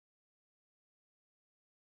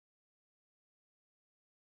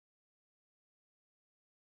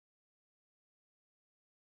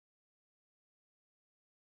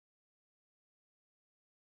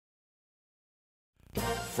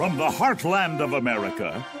From the heartland of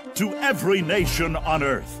America to every nation on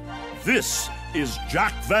earth, this is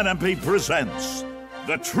Jack Van Impe Presents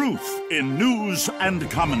The Truth in News and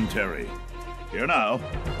Commentary. Here now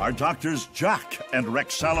are Doctors Jack and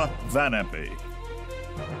Rexella Van Impe.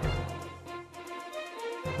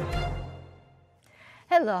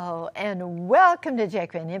 Hello, and welcome to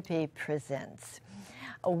Jack Van Impe Presents.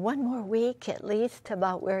 One more week, at least,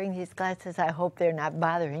 about wearing these glasses. I hope they're not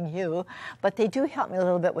bothering you, but they do help me a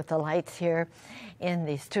little bit with the lights here in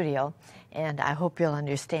the studio, and I hope you'll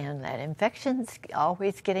understand that infection's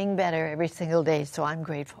always getting better every single day, so I'm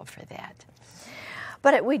grateful for that.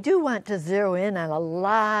 But we do want to zero in on a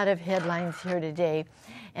lot of headlines here today,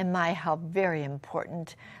 and how very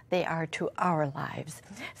important they are to our lives.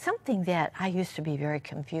 Something that I used to be very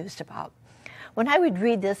confused about. When I would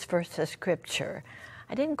read this verse of Scripture,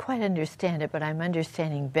 I didn't quite understand it, but I'm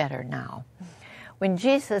understanding better now. When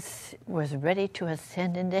Jesus was ready to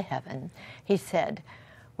ascend into heaven, he said,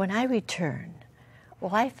 "When I return,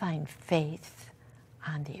 will I find faith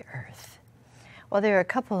on the earth?" Well, there are a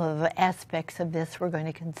couple of aspects of this we're going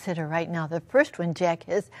to consider right now. The first one, Jack,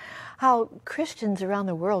 is how Christians around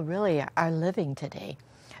the world really are living today,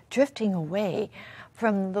 drifting away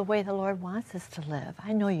from the way the Lord wants us to live.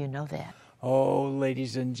 I know you know that. Oh,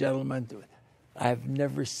 ladies and gentlemen, I've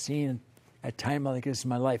never seen a time like this in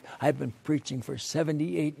my life. I've been preaching for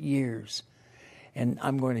 78 years, and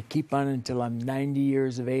I'm going to keep on until I'm 90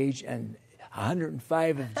 years of age and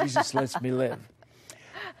 105 if Jesus lets me live.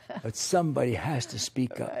 But somebody has to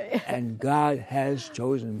speak up, and God has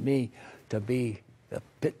chosen me to be the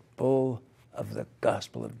pit bull of the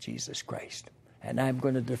gospel of Jesus Christ. And I'm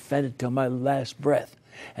going to defend it till my last breath.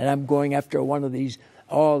 And I'm going after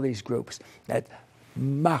all these groups that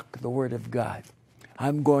mock the Word of God.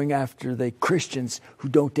 I'm going after the Christians who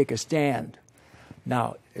don't take a stand.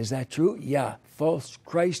 Now, is that true? Yeah. False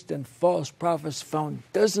Christ and false prophets found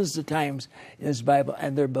dozens of times in this Bible,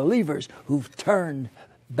 and they're believers who've turned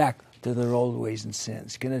back to their old ways and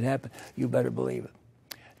sins. Can it happen? You better believe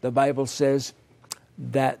it. The Bible says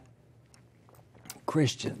that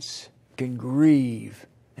Christians can grieve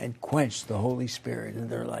and quench the Holy Spirit in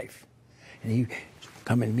their life. And He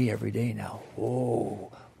come in me every day now.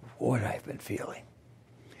 Oh, what I've been feeling.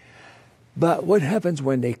 But what happens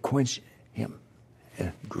when they quench Him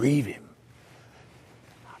and grieve Him?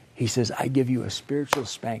 He says, I give you a spiritual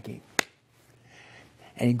spanking.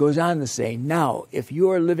 And He goes on to say, now, if you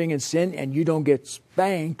are living in sin and you don't get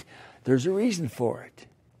spanked, there's a reason for it.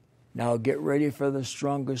 Now get ready for the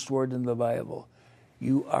strongest word in the Bible.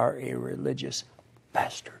 You are a religious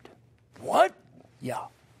bastard. What? Yeah.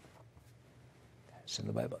 That's in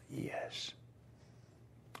the Bible. Yes.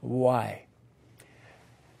 Why?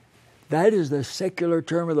 That is the secular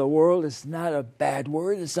term of the world. It's not a bad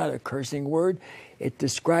word. It's not a cursing word. It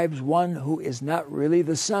describes one who is not really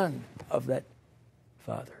the son of that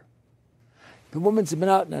father. The woman's been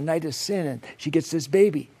out in a night of sin and she gets this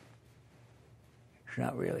baby. It's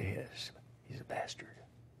not really his. He's a bastard.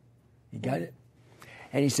 You got it?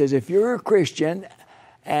 And he says, if you're a Christian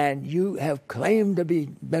and you have claimed to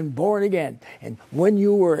been born again, and when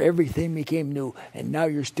you were, everything became new, and now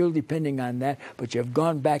you're still depending on that, but you've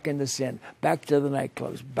gone back into sin, back to the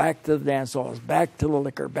nightclubs, back to the dance halls, back to the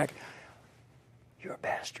liquor, you're a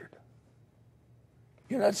bastard.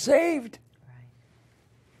 You're not saved. Right.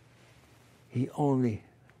 He only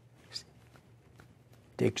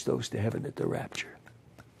takes those to heaven at the rapture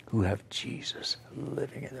who have Jesus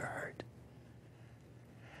living in their heart.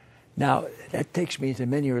 Now, that takes me to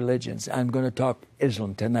many religions. I'm going to talk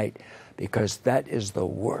Islam tonight because that is the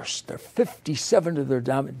worst. There are 57 of their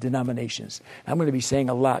denominations. I'm going to be saying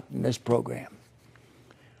a lot in this program.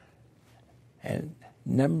 And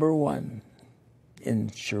number one in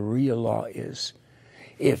Sharia law is,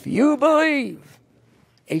 if you believe,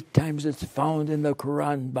 8 times it's found in the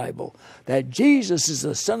Quran Bible, that Jesus is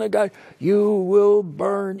the Son of God, you will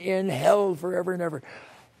burn in hell forever and ever.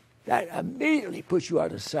 That immediately puts you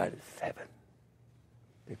out of sight of heaven.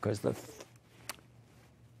 Because the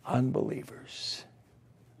unbelievers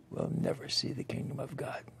will never see the kingdom of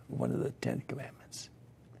God. One of the 10 commandments.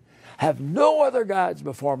 Have no other gods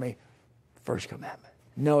before me. First commandment.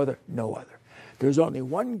 No other. There's only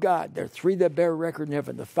one God. There are 3 that bear record in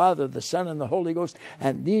heaven. The Father, the Son, and the Holy Ghost.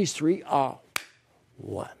 And these 3 are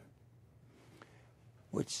one.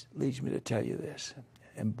 Which leads me to tell you this.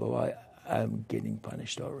 And boy, I'm getting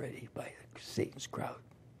punished already by Satan's crowd.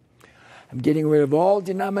 I'm getting rid of all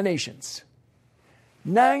denominations.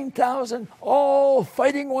 9,000 all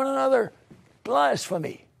fighting one another.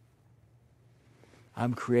 Blasphemy.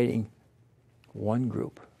 I'm creating one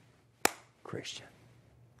group, Christian.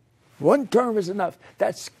 One term is enough.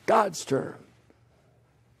 That's God's term.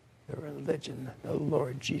 The religion the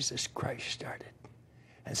Lord Jesus Christ started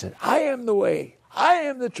and said, I am the way, I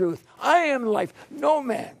am the truth, I am life. No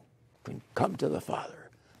man can come to the Father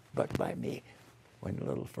but by me. Went a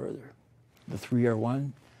little further. The three are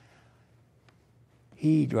one.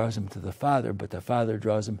 He draws them to the Father, but the Father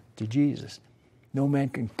draws them to Jesus. No man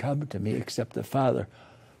can come to me except the Father,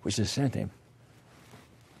 which has sent him,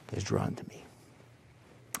 is drawn to me.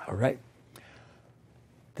 All right.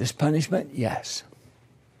 This punishment, yes.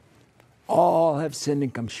 All have sinned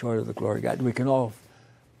and come short of the glory of God. We can all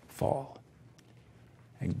fall.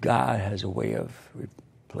 And God has a way of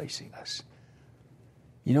replacing us.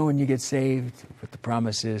 You know when you get saved, what the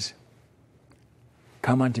promise is?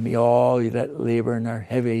 Come unto me all you that labor and are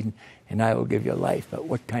heavy, and I will give you life. But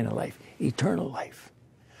what kind of life? Eternal life.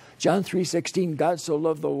 John 3:16, God so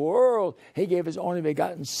loved the world, he gave his only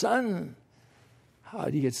begotten Son. How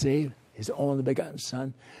do you get saved? His only begotten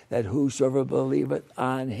Son, that whosoever believeth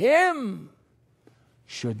on him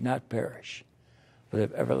should not perish, but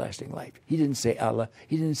have everlasting life. He didn't say Allah.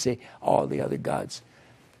 He didn't say all the other gods.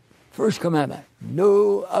 First commandment,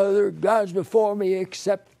 no other gods before me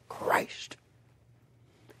except Christ.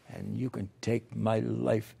 And you can take my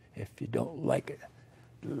life if you don't like it.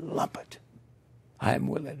 Lump it. I'm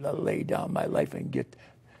willing to lay down my life and get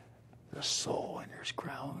the soul winner's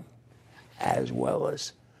crown, as well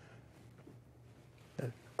as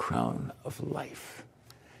the crown of life,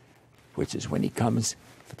 which is when he comes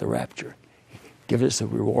for the rapture. He gives us the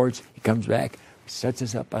rewards. He comes back, sets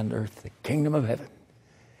us up on earth, the kingdom of heaven.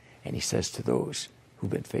 And he says to those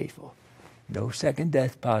who've been faithful, no second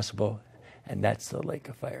death possible, and that's the lake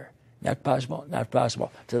of fire. Not possible, not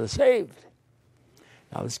possible to the saved.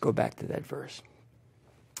 Now let's go back to that verse.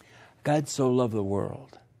 God so loved the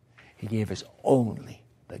world, he gave his only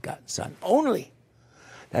begotten Son, only,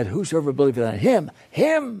 that whosoever believeth on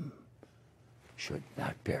him should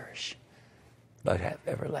not perish, but have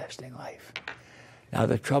everlasting life. Now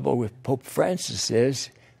the trouble with Pope Francis is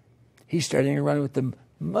he's starting to run with the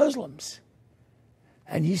Muslims,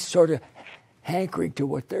 and he's sort of hankering to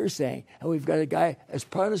what they're saying. And we've got a guy as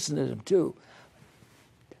Protestantism too.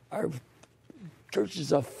 Our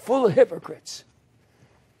churches are full of hypocrites.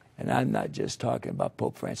 And I'm not just talking about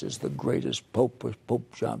Pope Francis. The greatest pope was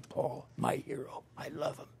Pope John Paul, my hero. I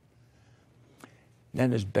love him.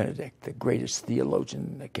 Then there's Benedict, the greatest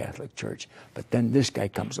theologian in the Catholic Church. But then this guy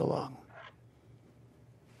comes along.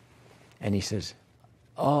 And he says,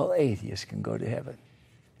 all atheists can go to heaven.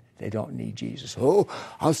 They don't need Jesus. Oh,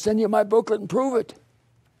 I'll send you my booklet and prove it.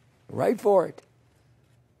 Write for it.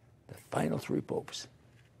 The final three popes.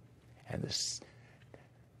 And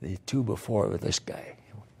the two before with this guy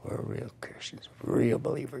were real Christians, real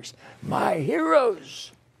believers. My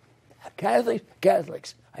heroes.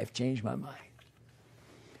 Catholics. I've changed my mind.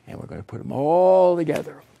 And we're going to put them all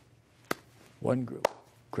together. One group,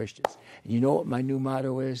 Christians. And you know what my new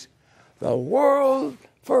motto is? The World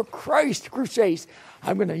for Christ Crusades.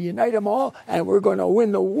 I'm going to unite them all, and we're going to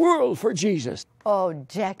win the world for Jesus. Oh,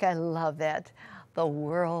 Jack, I love that. The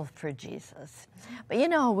world for Jesus. But you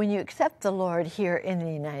know, when you accept the Lord here in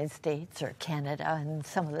the United States or Canada and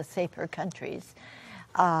some of the safer countries,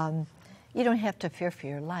 you don't have to fear for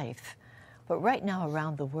your life. But right now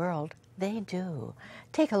around the world, they do.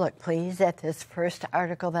 Take a look, please, at this first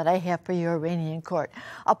article that I have for your Iranian court.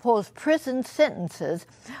 Opposed prison sentences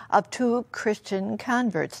of 2 Christian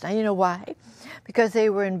converts. Now, you know why? Because they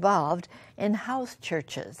were involved in house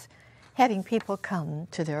churches, having people come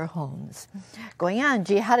to their homes. Going on,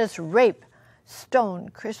 jihadists rape, stone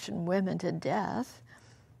Christian women to death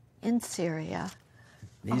in Syria.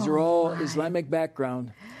 These are all Islamic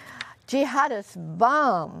background. Jihadists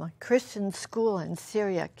bomb Christian school in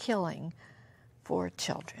Syria, killing 4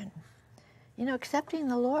 children. You know, accepting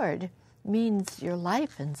the Lord means your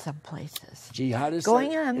life in some places. Jihadists,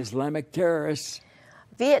 going on, Islamic terrorists.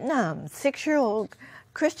 Vietnam, 6-year-old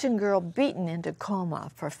Christian girl beaten into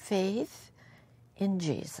coma for faith in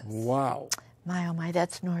Jesus. Wow. My, oh my,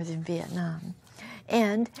 that's northern Vietnam.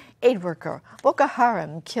 And aid worker, Boko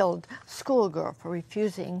Haram killed schoolgirl for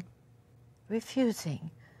refusing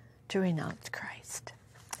to renounce Christ.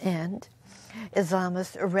 And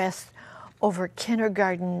Islamists arrest over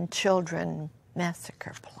kindergarten children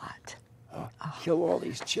massacre plot. Kill all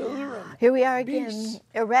these children. Here we are again. Beasts.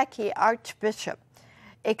 Iraqi Archbishop.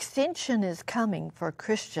 Extinction is coming for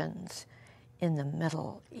Christians in the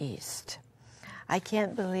Middle East. I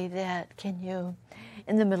can't believe that, can you?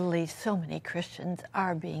 In the Middle East, so many Christians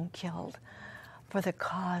are being killed for the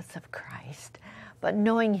cause of Christ. But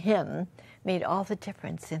knowing him made all the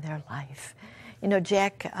difference in their life. You know,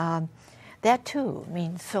 Jack, That too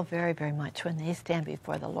means so very, very much when they stand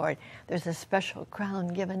before the Lord. There's a special crown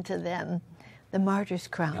given to them, the martyr's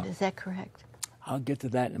crown. Is that correct? I'll get to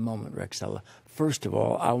that in a moment, Rexella. First of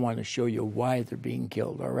all, I want to show you why they're being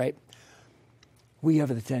killed, all right? We have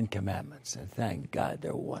the 10 Commandments, and thank God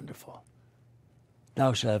they're wonderful.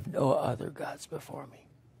 Thou shalt have no other gods before me.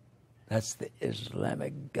 That's the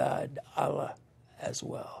Islamic God, Allah, as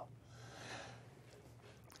well.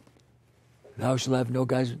 Thou shalt have no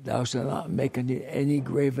gods, thou shalt not make any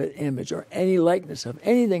graven image or any likeness of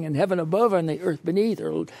anything in heaven above or on the earth beneath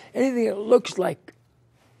or anything that looks like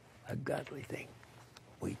a godly thing.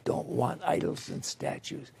 We don't want idols and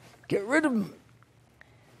statues. Get rid of them.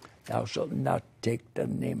 Thou shalt not take the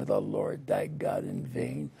name of the Lord thy God in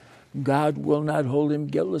vain. God will not hold him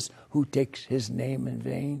guiltless who takes his name in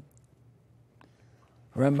vain.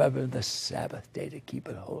 Remember the Sabbath day to keep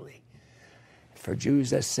it holy. For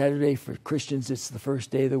Jews, that's Saturday. For Christians, it's the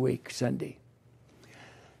first day of the week, Sunday.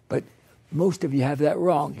 But most of you have that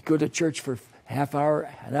wrong. You go to church for half hour,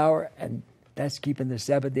 an hour, and that's keeping the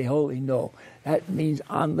Sabbath day holy. No, that means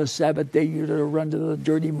on the Sabbath day, you don't run to the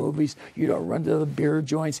dirty movies. You don't run to the beer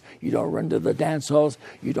joints. You don't run to the dance halls.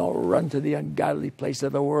 You don't run to the ungodly place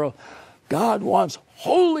of the world. God wants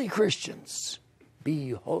holy Christians. Be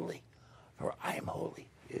holy, for I am holy,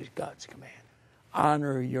 is God's command.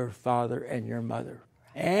 Honor your father and your mother.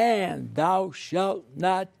 And thou shalt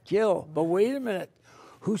not kill. But wait a minute.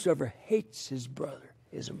 Whosoever hates his brother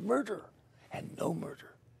is a murderer, and no murderer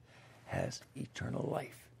has eternal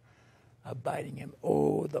life abiding him.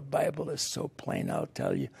 Oh, the Bible is so plain, I'll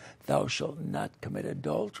tell you. Thou shalt not commit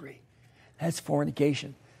adultery. That's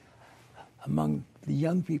fornication. Among the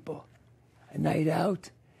young people, a night out,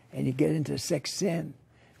 and you get into sex sin.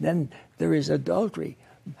 Then there is adultery.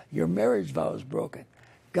 Your marriage vow is broken.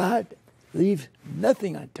 God leaves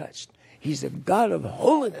nothing untouched. He's a God of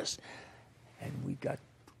holiness. And we got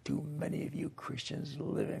too many of you Christians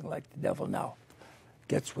living like the devil now.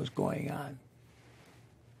 Guess what's going on?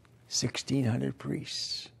 1,600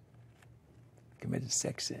 priests committed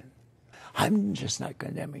sex sin. I'm just not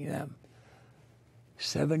condemning them.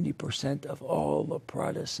 70% of all the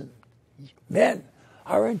Protestant men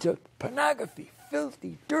are into pornography,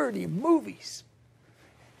 filthy, dirty movies,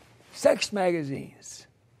 sex magazines.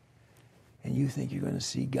 And you think you're going to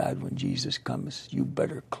see God when Jesus comes? You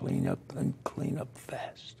better clean up and clean up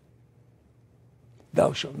fast.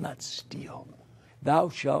 Thou shalt not steal. Thou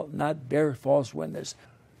shalt not bear false witness.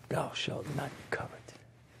 Thou shalt not covet.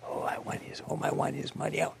 Oh, I want his home. I want his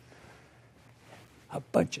money out. A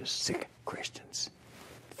bunch of sick Christians.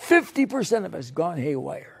 50% of us gone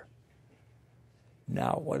haywire.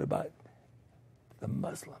 Now, what about the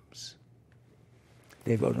Muslims?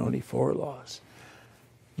 They've got only 4 laws.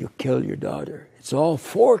 You kill your daughter. It's all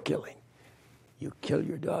for killing. You kill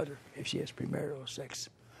your daughter if she has premarital sex.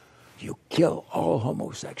 You kill all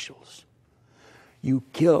homosexuals. You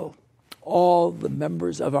kill all the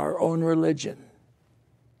members of our own religion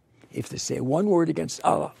if they say one word against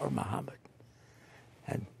Allah or Muhammad.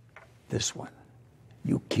 And this one,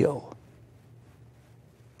 you kill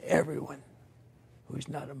everyone who's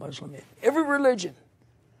not a Muslim in every religion.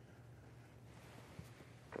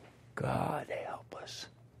 God help us.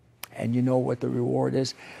 And you know what the reward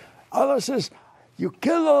is? Allah says, you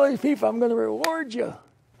kill all these people, I'm going to reward you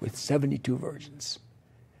with 72 virgins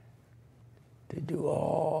to do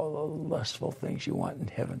all the lustful things you want in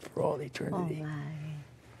heaven for all eternity. Oh my.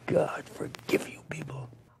 God forgive you, people.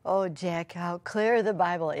 Oh, Jack, how clear the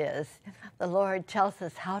Bible is. The Lord tells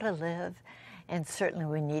us how to live, and certainly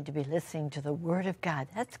we need to be listening to the Word of God.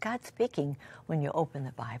 That's God speaking when you open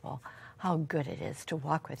the Bible. How good it is to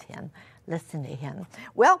walk with Him, listen to Him.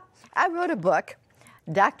 Well, I wrote a book,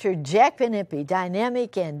 Dr. Jack Van Impe,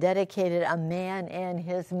 Dynamic and Dedicated, A Man and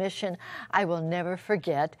His Mission. I will never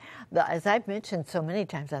forget, as I've mentioned so many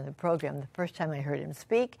times on the program, the first time I heard him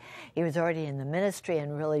speak, he was already in the ministry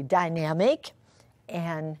and really dynamic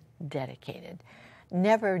and dedicated.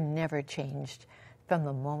 Never changed from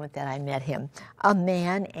the moment that I met him. A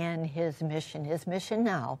man and his mission. His mission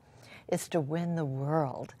now is to win the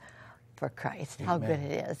world for Christ. Amen. How good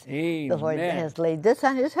it is. Amen. The Lord has laid this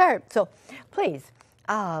on his heart. So please,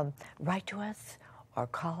 write to us or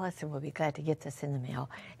call us, and we'll be glad to get this in the mail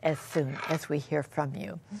as soon as we hear from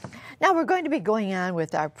you. Now we're going to be going on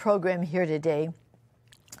with our program here today.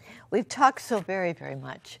 We've talked so very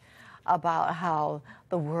much about how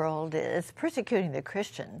the world is persecuting the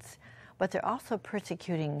Christians, but they're also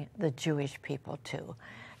persecuting the Jewish people too.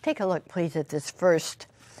 Take a look, please, at this first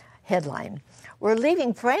headline. We're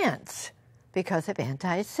leaving France because of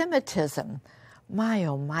anti-Semitism. My,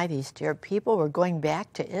 oh my, these dear people were going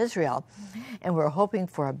back to Israel, and we're hoping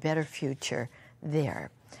for a better future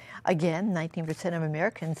there. Again, 19% of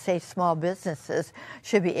Americans say small businesses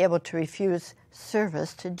should be able to refuse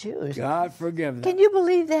service to Jews. God forgive them. Can you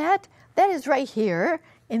believe that? That is right here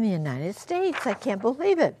in the United States. I can't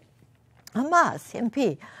believe it. Hamas,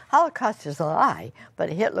 Impe, Holocaust is a lie, but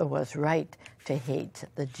Hitler was right to hate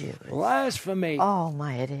the Jews. Blasphemy. Oh,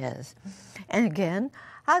 my, it is. And again,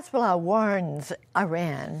 Hezbollah warns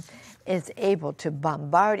Iran is able to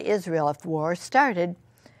bombard Israel if war started.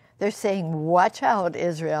 They're saying, watch out,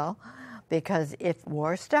 Israel, because if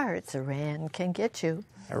war starts, Iran can get you.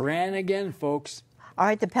 Iran again, folks. All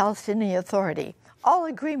right, the Palestinian Authority. All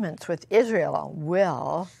agreements with Israel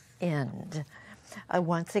will end.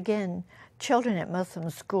 Once again, children at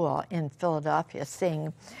Muslim school in Philadelphia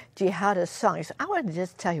sing jihadist songs. I want to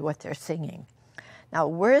just tell you what they're singing. Now,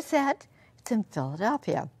 where is that? It's in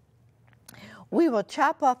Philadelphia. We will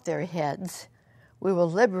chop off their heads. We will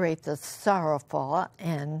liberate the sorrowful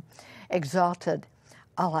and exalted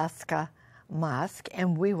Alaska Mosque,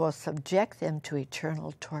 and we will subject them to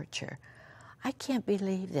eternal torture. I can't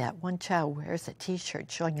believe that. One child wears a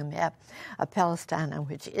T-shirt showing a map of Palestine on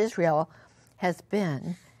which Israel has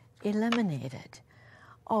been eliminated.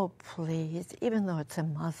 Oh, please, even though it's a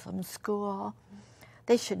Muslim school,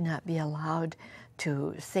 they should not be allowed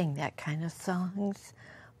to sing that kind of songs.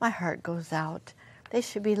 My heart goes out. They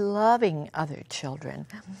should be loving other children.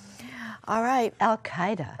 All right,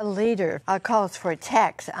 Al-Qaeda, a leader, calls for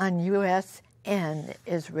attacks on U.S. and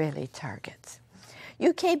Israeli targets.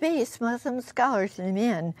 UK-based Muslim scholars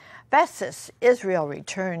demand fastest Israel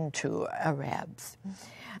return to Arabs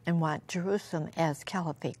and want Jerusalem as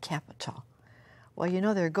caliphate capital. Well, you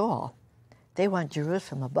know their goal. They want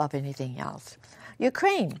Jerusalem above anything else.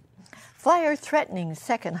 Ukraine, flyer threatening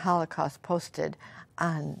second Holocaust posted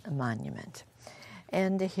on a monument.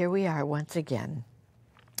 And here we are once again.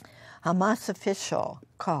 Hamas official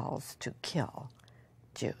calls to kill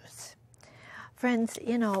Jews. Friends,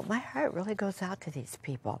 you know, my heart really goes out to these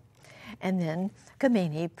people. And then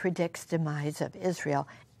Khomeini predicts demise of Israel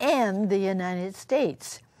and the United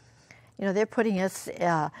States. You know, they're putting us,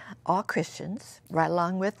 all Christians, right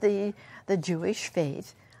along with the Jewish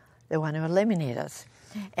faith. They want to eliminate us.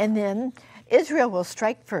 And then Israel will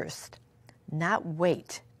strike first, not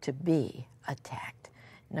wait to be attacked.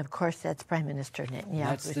 And of course, that's Prime Minister Netanyahu.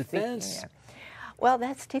 That's defense. There. Well,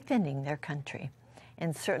 that's defending their country.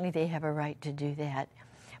 And certainly they have a right to do that.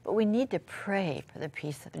 But we need to pray for the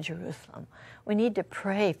peace of Jerusalem. We need to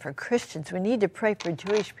pray for Christians. We need to pray for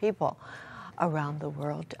Jewish people around the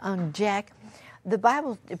world. Jack, the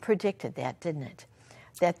Bible predicted that, didn't it?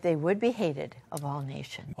 That they would be hated of all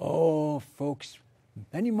nations. Oh, folks,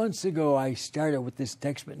 many months ago I started with this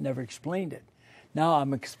text but never explained it. Now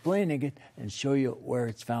I'm explaining it and show you where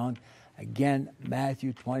it's found. Again,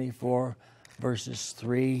 Matthew 24, verses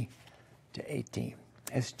 3 to 18.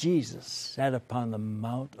 As Jesus sat upon the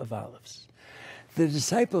Mount of Olives, the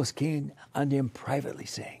disciples came unto him privately,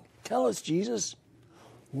 saying, Tell us, Jesus,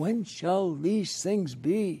 when shall these things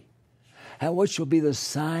be? And what shall be the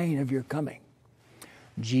sign of your coming?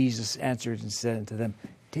 Jesus answered and said unto them,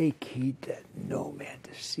 Take heed that no man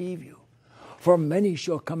deceive you. For many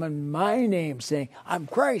shall come in my name, saying, I'm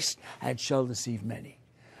Christ, and shall deceive many.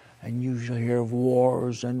 And you shall hear of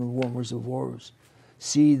wars and rumors of wars.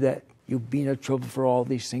 See that you be not troubled, for all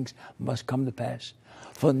these things must come to pass.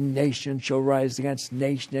 For nation shall rise against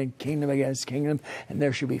nation, and kingdom against kingdom, and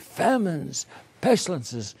there shall be famines,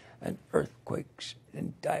 pestilences, and earthquakes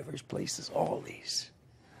in divers places. All these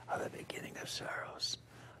are the beginning of sorrows.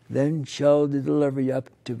 Then shall they deliver you up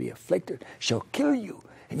to be afflicted, shall kill you,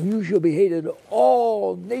 and you shall be hated of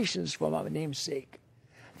all nations for my name's sake.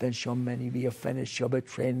 Then shall many be offended, shall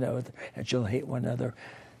betray another, and shall hate one another,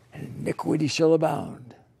 and iniquity shall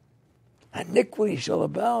abound. Iniquity shall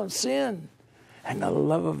abound, sin, and the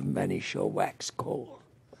love of many shall wax cold.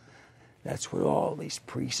 That's what all these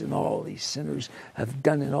priests and all these sinners have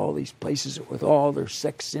done in all these places with all their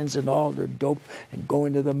sex sins and all their dope and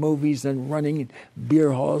going to the movies and running in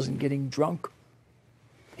beer halls and getting drunk.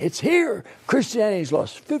 It's here. Christianity's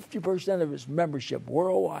lost 50% of its membership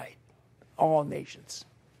worldwide, all nations.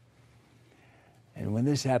 And when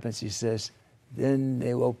this happens, he says, then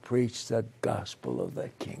they will preach the gospel of the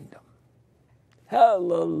kingdom.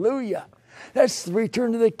 Hallelujah. That's the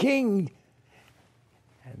return of the King.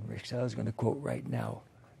 And Rick is going to quote right now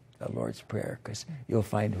the Lord's Prayer, because you'll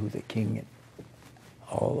find who the King and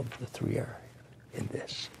all of the three are in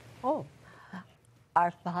this. Oh,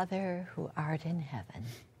 Our Father who art in heaven,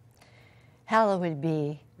 hallowed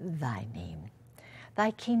be thy name.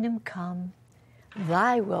 Thy kingdom come,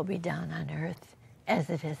 thy will be done on earth as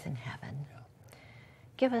it is in heaven.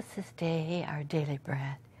 Give us this day our daily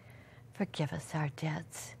bread. Forgive us our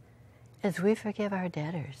debts, as we forgive our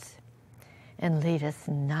debtors. And lead us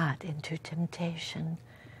not into temptation,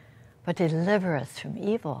 but deliver us from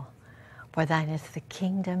evil. For thine is the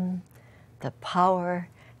kingdom, the power,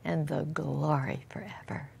 and the glory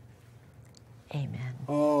forever. Amen.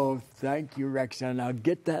 Oh, thank you, Rexa. Now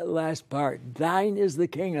get that last part. Thine is the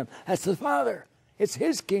kingdom. That's the Father. It's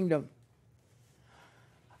His kingdom.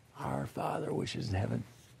 Our Father, which is in heaven,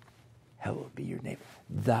 hallowed be your name.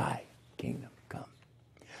 Thy kingdom come.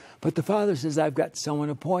 But the Father says, I've got someone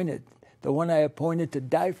appointed, the one I appointed to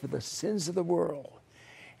die for the sins of the world.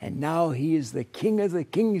 And now He is the King of the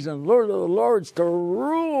kings and Lord of the lords to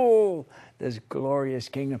rule this glorious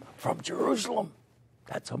kingdom from Jerusalem.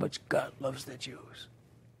 That's how much God loves the Jews.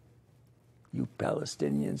 You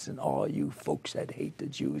Palestinians and all you folks that hate the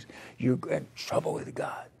Jews, you're in trouble with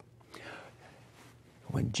God.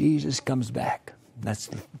 When Jesus comes back, that's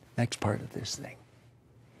the next part of this thing.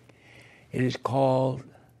 It is called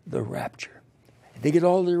the rapture. They get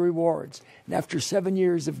all their rewards. And after 7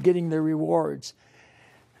 years of getting their rewards,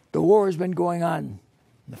 the war has been going on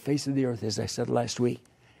the face of the earth, as I said last week.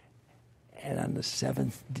 And on the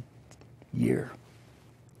 7th year,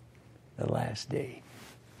 the last day,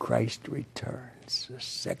 Christ returns, the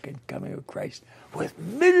second coming of Christ, with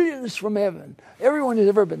millions from heaven. Everyone who's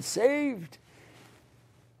ever been saved.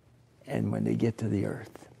 And when they get to the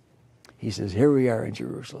earth, He says, here we are in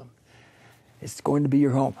Jerusalem. It's going to be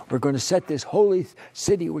your home. We're going to set this holy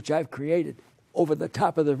city, which I've created, over the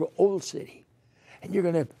top of the old city. And you're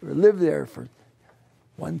going to live there for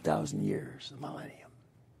 1,000 years, the millennium.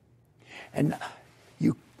 And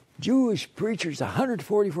you Jewish preachers,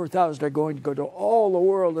 144,000, are going to go to all the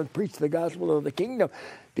world and preach the gospel of the kingdom,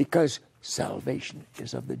 because salvation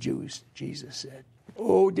is of the Jews, Jesus said.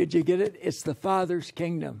 Oh, did you get it? It's the Father's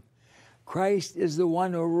kingdom. Christ is the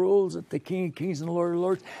one who rules at the King of Kings and Lord of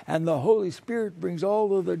Lords, and the Holy Spirit brings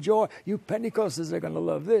all of the joy. You Pentecostals are going to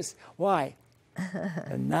love this. Why?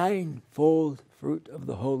 The ninefold fruit of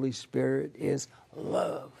the Holy Spirit is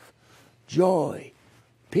love, joy,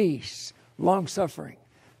 peace, long-suffering,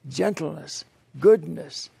 gentleness,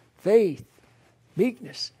 goodness, faith,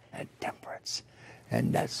 meekness, and temperance.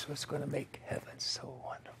 And that's what's going to make heaven so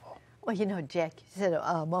wonderful. Well, you know, Jack, you said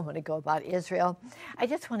a moment ago about Israel. I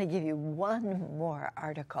just want to give you one more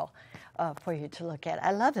article for you to look at.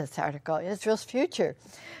 I love this article, Israel's Future.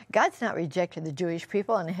 God's not rejected the Jewish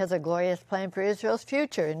people and has a glorious plan for Israel's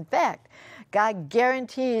future. In fact, God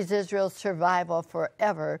guarantees Israel's survival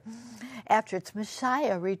forever after its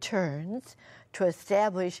Messiah returns to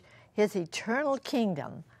establish His eternal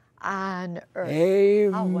kingdom on earth.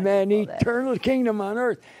 Amen. Eternal kingdom on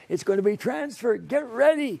earth. It's going to be transferred. Get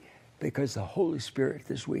ready. Because the Holy Spirit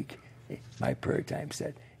this week, my prayer time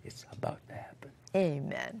said, it's about to happen.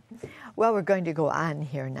 Amen. Well, we're going to go on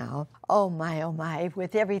here now. Oh my,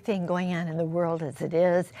 with everything going on in the world as it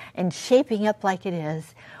is and shaping up like it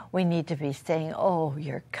is, we need to be saying, oh,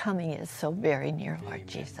 your coming is so very near, Lord Amen.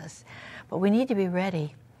 Jesus. But we need to be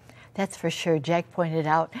ready. That's for sure. Jack pointed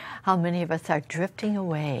out how many of us are drifting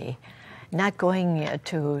away, not going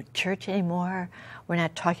to church anymore. We're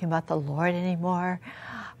not talking about the Lord anymore.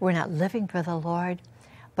 We're not living for the Lord.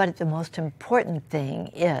 But the most important thing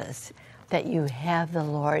is that you have the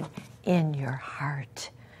Lord in your heart.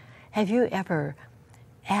 Have you ever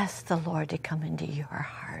asked the Lord to come into your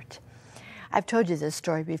heart? I've told you this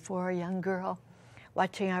story before. A young girl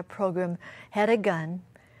watching our program had a gun.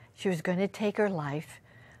 She was going to take her life.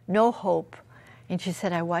 No hope. And she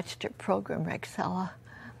said, I watched your program, Rexella,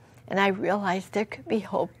 and I realized there could be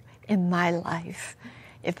hope in my life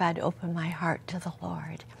if I'd open my heart to the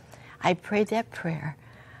Lord. I prayed that prayer.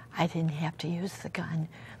 I didn't have to use the gun.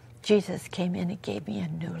 Jesus came in and gave me a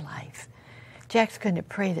new life. Jack's going to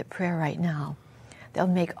pray the prayer right now. They'll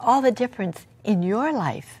make all the difference in your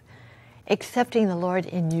life, accepting the Lord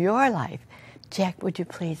in your life. Jack, would you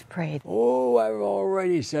please pray? Oh, I've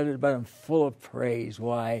already said it, but I'm full of praise.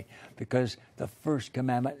 Why? Because the first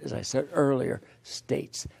commandment, as I said earlier,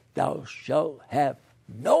 states, thou shalt have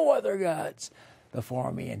no other gods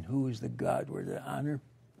before me. And who is the God we're to honor?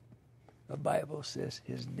 The Bible says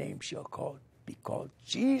his name shall be called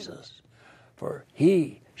Jesus, for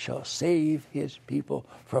he shall save his people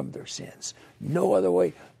from their sins. No other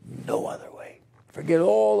way, no other way. Forget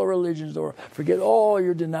all the religions or forget all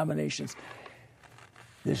your denominations.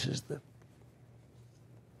 This is the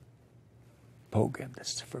program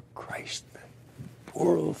that's for Christ, the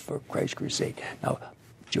World for Christ Crusade. Now,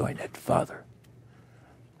 join it. Father,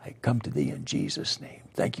 I come to thee in Jesus' name.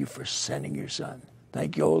 Thank you for sending your Son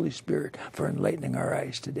Thank you, Holy Spirit, for enlightening our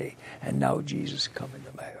eyes today. And now, Jesus, come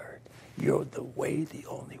into my heart. You're the way, the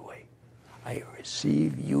only way. I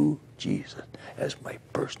receive you, Jesus, as my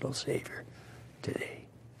personal Savior today.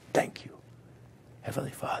 Thank you,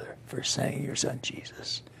 Heavenly Father, for sending your Son,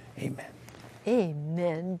 Jesus. Amen.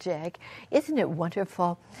 Amen, Jack. Isn't it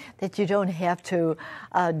wonderful that you don't have to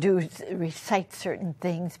recite certain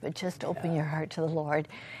things, but just open your heart to the Lord?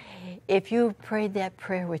 If you prayed that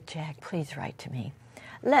prayer with Jack, please write to me.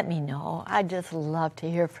 Let me know. I'd just love to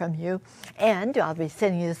hear from you. And I'll be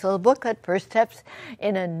sending you this little booklet, First Steps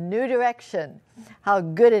in a New Direction. How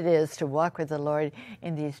good it is to walk with the Lord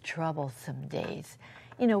in these troublesome days.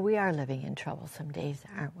 You know, we are living in troublesome days,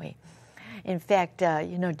 aren't we? In fact,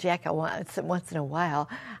 you know, Jack, once in a while,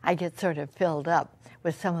 I get sort of filled up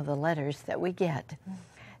with some of the letters that we get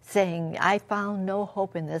saying, I found no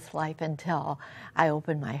hope in this life until I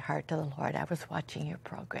opened my heart to the Lord. I was watching your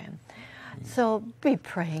program. So be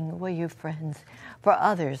praying, will you, friends, for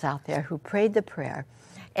others out there who prayed the prayer.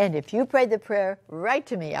 And if you prayed the prayer, write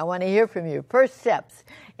to me. I want to hear from you. First Steps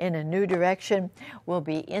in a New Direction will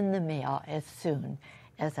be in the mail as soon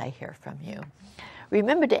as I hear from you.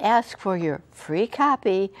 Remember to ask for your free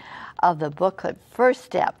copy of the booklet, First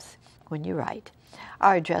Steps, when you write.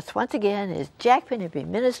 Our address, once again, is Jack Van Impe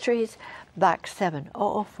Ministries, Box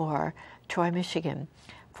 7004, Troy, Michigan,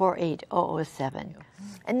 48007.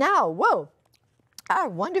 And now, whoa, our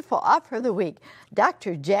wonderful offer of the week,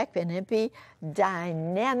 Dr. Jack Van Impe,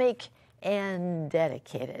 Dynamic and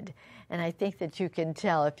Dedicated. And I think that you can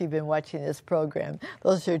tell if you've been watching this program,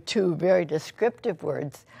 those are two very descriptive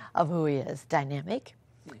words of who he is, dynamic,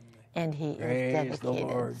 and he is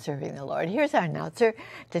dedicated, serving the Lord. Here's our announcer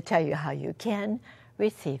to tell you how you can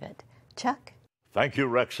receive it. Chuck? Thank you,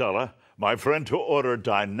 Rexella, my friend, to order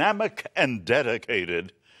Dynamic and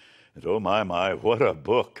Dedicated. And oh my, what a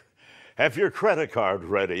book. Have your credit card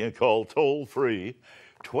ready and call toll-free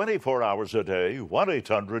 24 hours a day,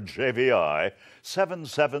 1-800-JVI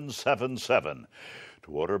 7777.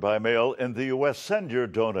 To order by mail in the U.S., send your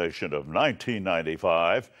donation of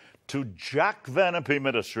 $19.95 to Jack Van Impe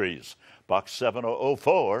Ministries, Box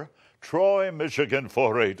 7004, Troy, Michigan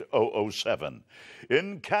 48007.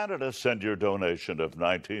 In Canada, send your donation of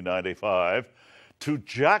 $19.95 to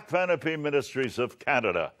Jack Van Impe Ministries of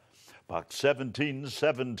Canada, Box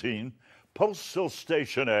 1717, Postal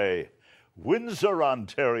Station A, Windsor,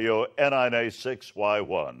 Ontario, NIA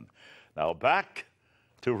 6Y1. Now back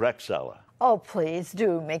to Rexella. Oh, please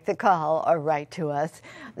do make the call or write to us.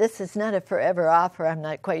 This is not a forever offer. I'm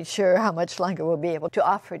not quite sure how much longer we'll be able to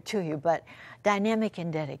offer it to you, but Dynamic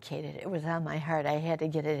and Dedicated, it was on my heart. I had to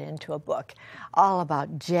get it into a book all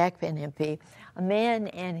about Jack Van Impe, a man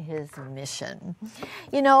and his mission.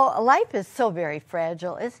 You know, life is so very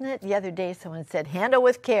fragile, isn't it? The other day someone said, handle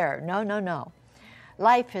with care. No, no, no.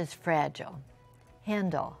 Life is fragile.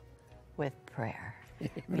 Handle with prayer.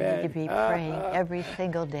 Amen. We need to be praying every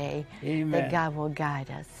single day that God will guide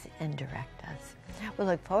us and direct us. We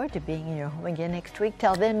look forward to being in your home again next week.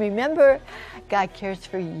 Till then, remember, God cares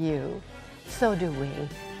for you. So do we.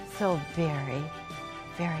 So very,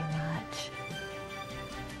 very much.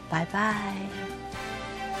 Bye-bye.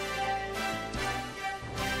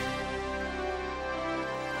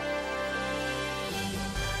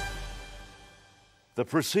 The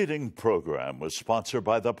preceding program was sponsored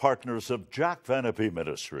by the partners of Jack Van Impe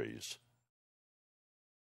Ministries.